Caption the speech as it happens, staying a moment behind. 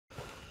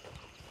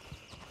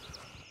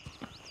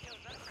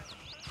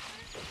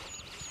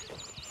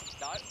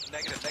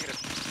Negative, negative.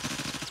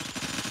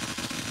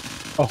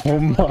 Oh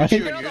my god.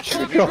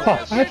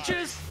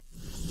 Bitches.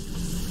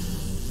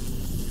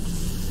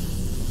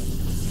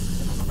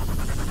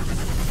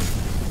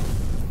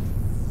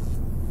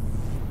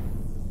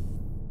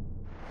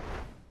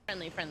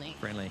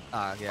 Friendly.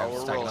 Yeah. Oh,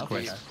 we're rolling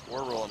quick.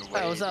 We're rolling way.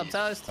 Hey, what's up,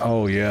 Toast?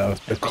 Oh yeah,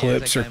 the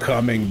clips are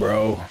coming,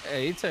 bro.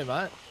 Hey, you too,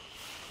 mate.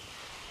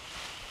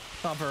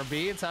 Time for a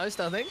beer, Toast,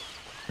 I think.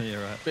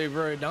 Yeah, right. Be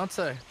rude not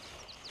to.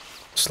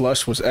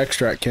 Slush was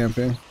extract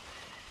camping.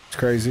 It's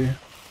crazy.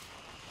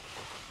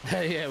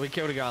 Yeah, we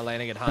killed a guy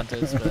landing at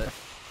Hunters, but...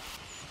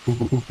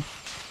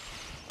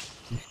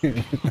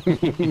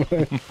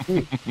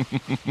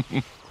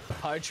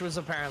 Poach was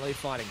apparently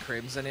fighting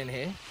Crimson in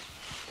here.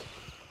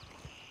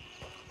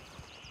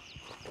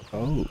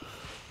 Oh.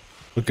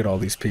 Look at all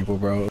these people,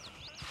 bro. No,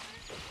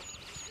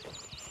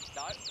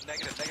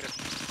 negative, negative.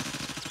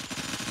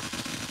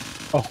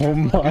 Oh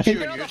my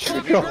Get on the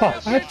fucking god.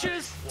 ground,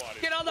 bitches!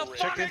 Get on the Check the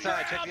fucking inside,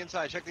 ground! check the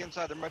inside, check the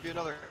inside. There might be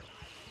another.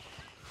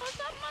 What's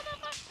up,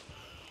 motherfucker?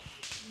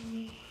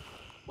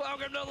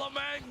 Welcome to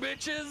Lamang,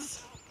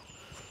 bitches!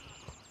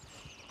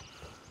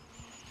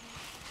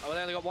 Oh,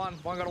 they only got one.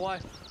 One got away.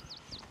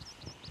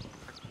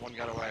 One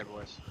got away,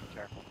 boys.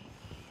 Careful.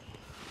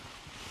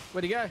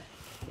 Where'd he go?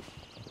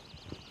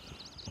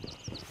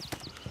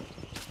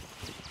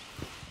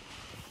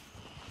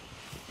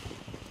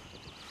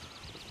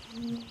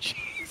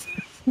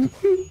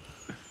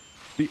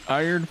 The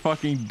iron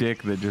fucking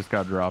dick that just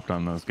got dropped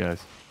on those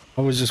guys.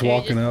 I was just He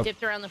walking just up.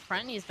 dipped around the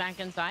front. He's back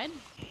inside.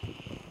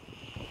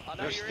 I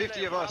know There's you're 50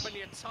 in there of us. rubbing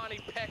your tiny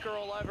pecker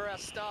all over our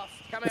stuff.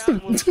 Come out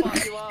and we'll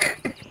fuck you up.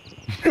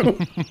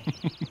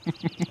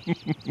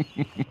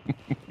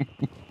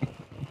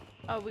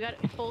 Oh, we got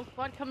a full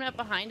squad coming up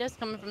behind us,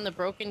 coming from the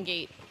broken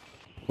gate.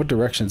 What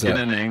direction's Get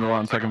that? an angle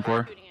on second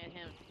floor. Shooting at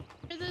him.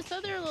 Where'd this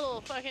other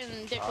little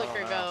fucking dick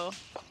licker go?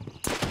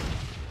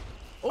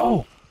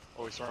 Oh.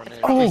 Oh, he's throwing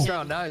names. Oh. He's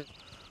throwing nose.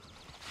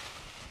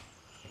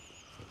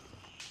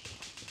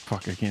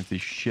 Fuck, I can't see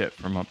shit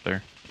from up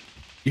there.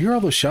 You hear all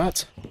those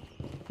shots?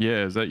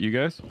 Yeah, is that you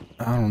guys?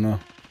 I don't know.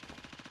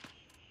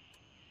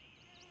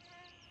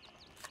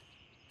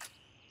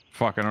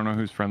 Fuck, I don't know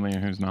who's friendly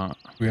and who's not.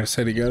 We gotta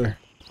stay together.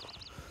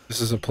 This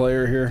is a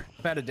player here.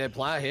 About a dead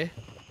player here.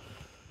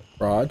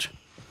 Raj.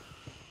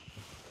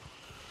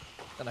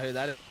 Don't know who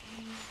that is.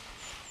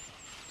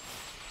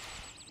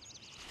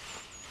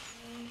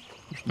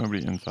 There's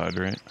nobody inside,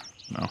 right?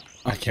 No.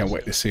 I can't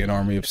wait to see an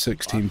army of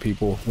 16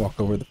 people walk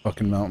over the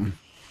fucking mountain.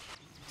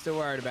 Still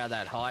worried about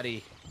that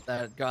Heidi,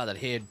 that guy that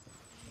hid.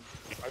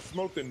 I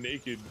smoked a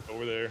naked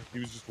over there. He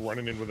was just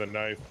running in with a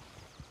knife.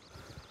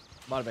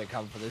 Might have been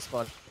coming for this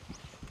spot.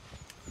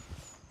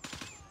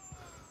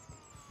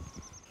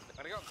 I'm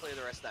gonna go and clear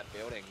the rest of that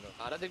building.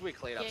 I don't think we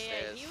cleared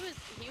upstairs. Yeah,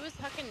 he was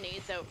hucking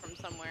nades out from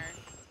somewhere.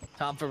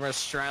 Time for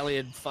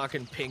Australian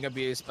fucking ping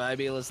abuse,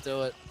 baby. Let's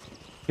do it.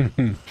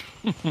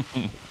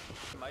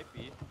 Might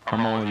be.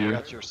 I'm all with you.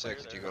 That's your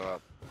 6 to go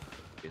up.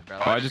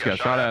 Oh, I just got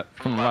shot at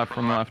from the left,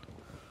 from the left.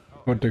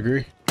 What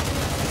degree?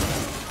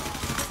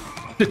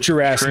 Sit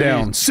your ass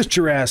down. Sit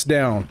your ass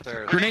down.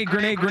 Grenade,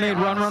 grenade, grenade,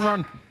 run, run,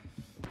 run.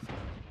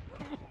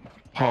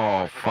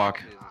 Oh,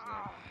 fuck.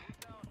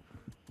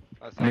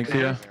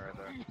 Nixia.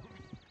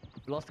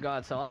 We lost the guy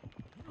outside.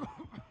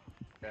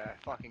 Yeah,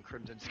 fucking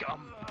Crimson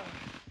Scum.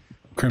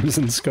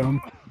 Crimson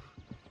scum.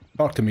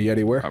 Talk to me,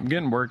 Yeti. Where? I'm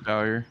getting worked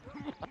out here.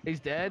 He's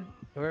dead.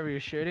 Whoever you're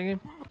shooting him.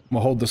 I'm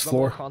gonna hold this Got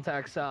more floor.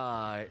 contacts.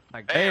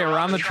 Like, Hey,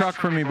 around the truck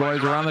for me,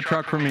 boys. Around the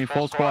truck for me.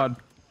 Full squad.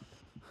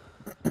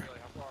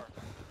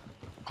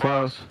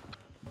 Close.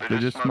 They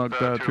just smoked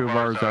 2 of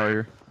ours out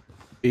here.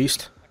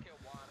 East.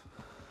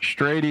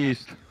 Straight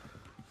east.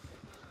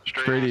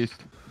 Straight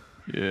east.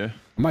 Yeah.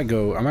 I might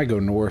go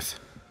north.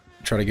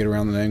 Try to get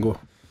around an angle.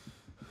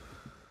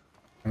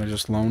 I'm gonna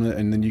just loan it,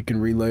 and then you can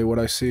relay what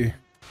I see.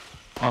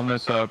 On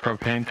this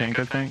propane tank,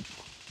 I think.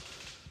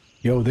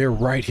 Yo, they're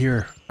right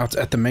here, out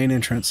at the main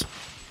entrance.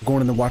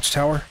 Going in the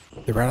watchtower.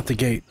 They're right out the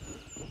gate.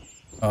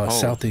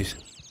 Southeast.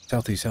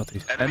 Southeast.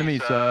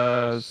 Enemies,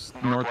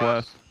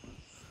 northwest.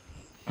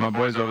 My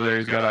boy's over there.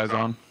 He's got eyes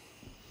on.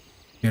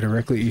 Yeah,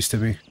 directly east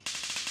of me.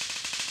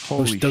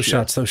 Holy Those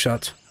shit.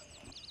 shots.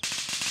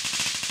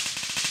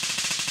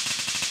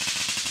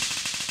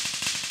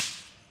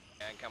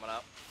 and coming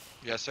up.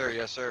 Yes, sir.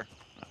 Yes, sir.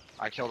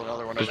 I killed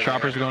another one. The over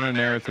chopper's here. going to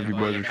Narith if you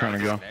boys are trying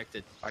to go.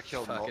 I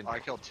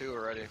killed 2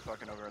 already.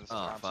 Fucking over in the Oh,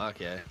 Thompson. fuck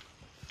yeah.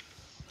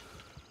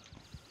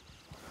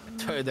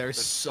 Dude, there's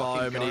so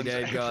fucking many guns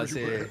dead guys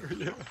here.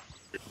 everywhere.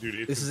 Dude,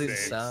 it's This is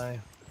insane.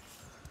 insane.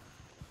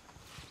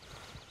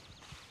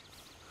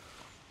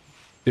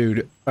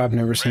 Dude, I've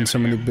never seen so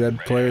many dead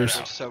players.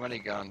 There's so many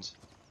guns.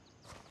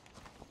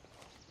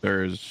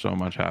 There is so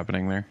much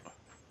happening there.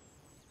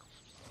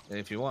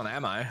 If you want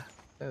ammo,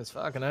 there's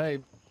fucking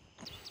heap.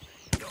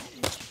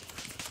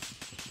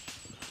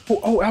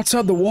 Oh,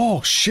 outside the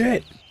wall.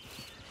 Shit.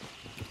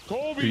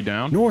 Are you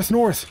down? North.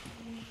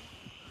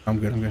 I'm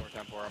good. More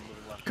tempo, I'm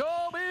moving left.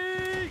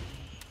 Kobe!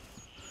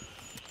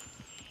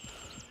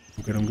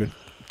 I'm good.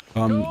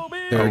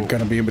 Kobe! They're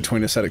gonna be in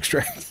between us at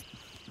extract.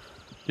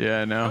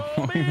 Yeah, no.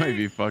 We might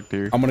be fucked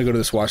here. I'm gonna go to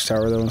this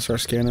watchtower though and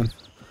start scanning.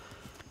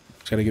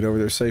 Just gotta get over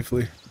there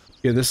safely.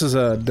 Yeah, this is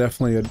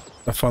definitely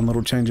a fun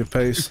little change of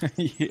pace.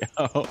 Yo,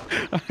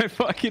 I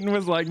fucking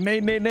was like,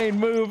 Nate,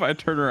 move. I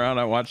turn around,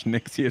 I watch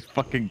Nick see his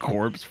fucking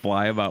corpse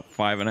fly about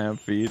 5.5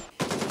 feet.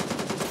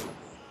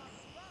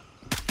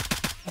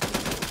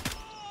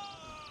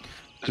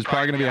 There's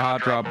probably gonna be a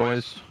hot drop,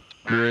 boys.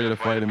 Be ready to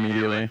fight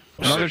immediately.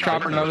 Another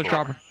chopper, another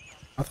chopper.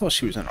 I thought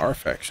she was in our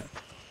faction.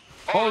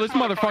 Oh, this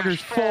motherfucker's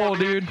full,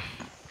 dude.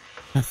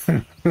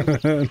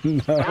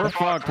 No. We're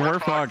fucked, we're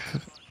fucked.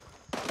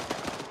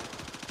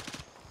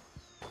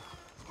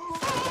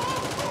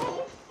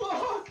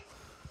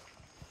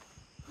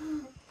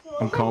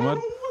 I'm coma.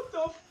 What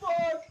the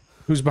fuck?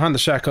 Who's behind the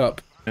shack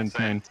up?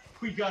 Insane.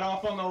 We got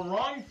off on the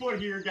wrong foot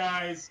here,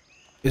 guys.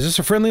 Is this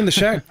a friendly in the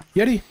shack?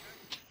 Yeti?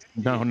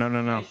 No.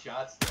 Nice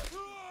shots, though.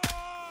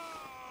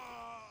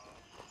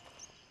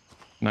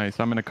 Nice,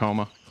 I'm in a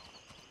coma.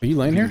 Are you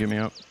laying You here? can get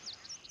me up.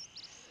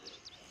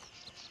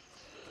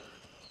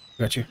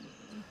 Got you.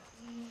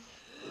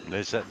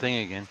 There's that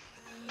thing again.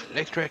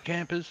 Extract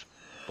campers?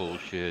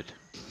 Bullshit.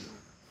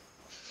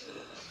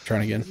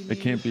 Trying again. It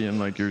can't be in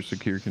like your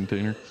secure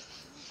container.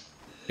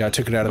 Yeah, I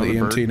took it out of the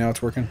Another EMT. bird. Now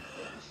it's working.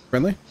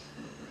 Friendly?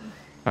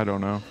 I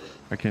don't know.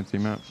 I can't see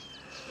map.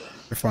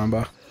 You're fine,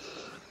 by.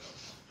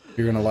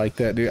 You're gonna like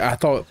that, dude. I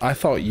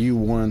thought you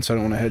won, so I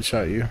don't want to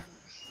headshot you.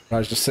 I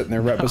was just sitting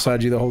there right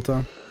beside you the whole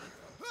time.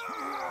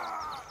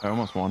 I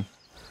almost won.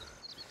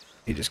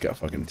 He just got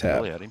fucking Really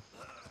tapped. at him.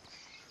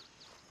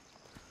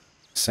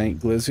 Saint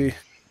Glizzy.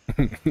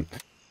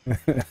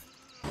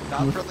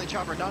 Non-friendly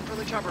chopper,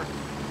 non-friendly chopper.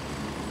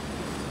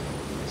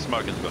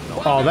 Smoker's got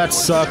no. Oh, that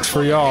sucks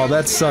for y'all.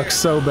 That sucks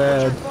so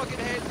bad. Fucking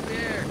heads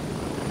there.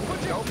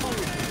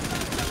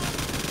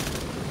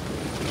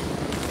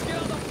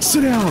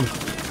 Sit down.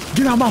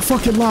 Get out of my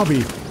fucking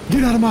lobby.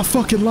 Get out of my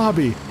fucking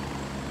lobby.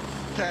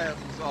 Kems,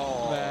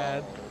 oh.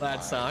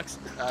 That sucks.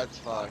 That's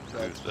fucked.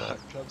 That's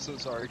fucked. I'm so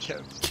sorry,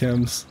 Kems.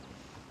 Kim's.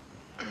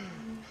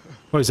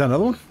 Wait, is that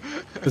another one?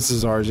 This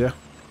is ours, yeah.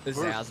 This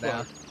is ours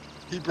now.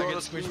 He I brought get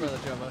us squished food. by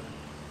the jumper.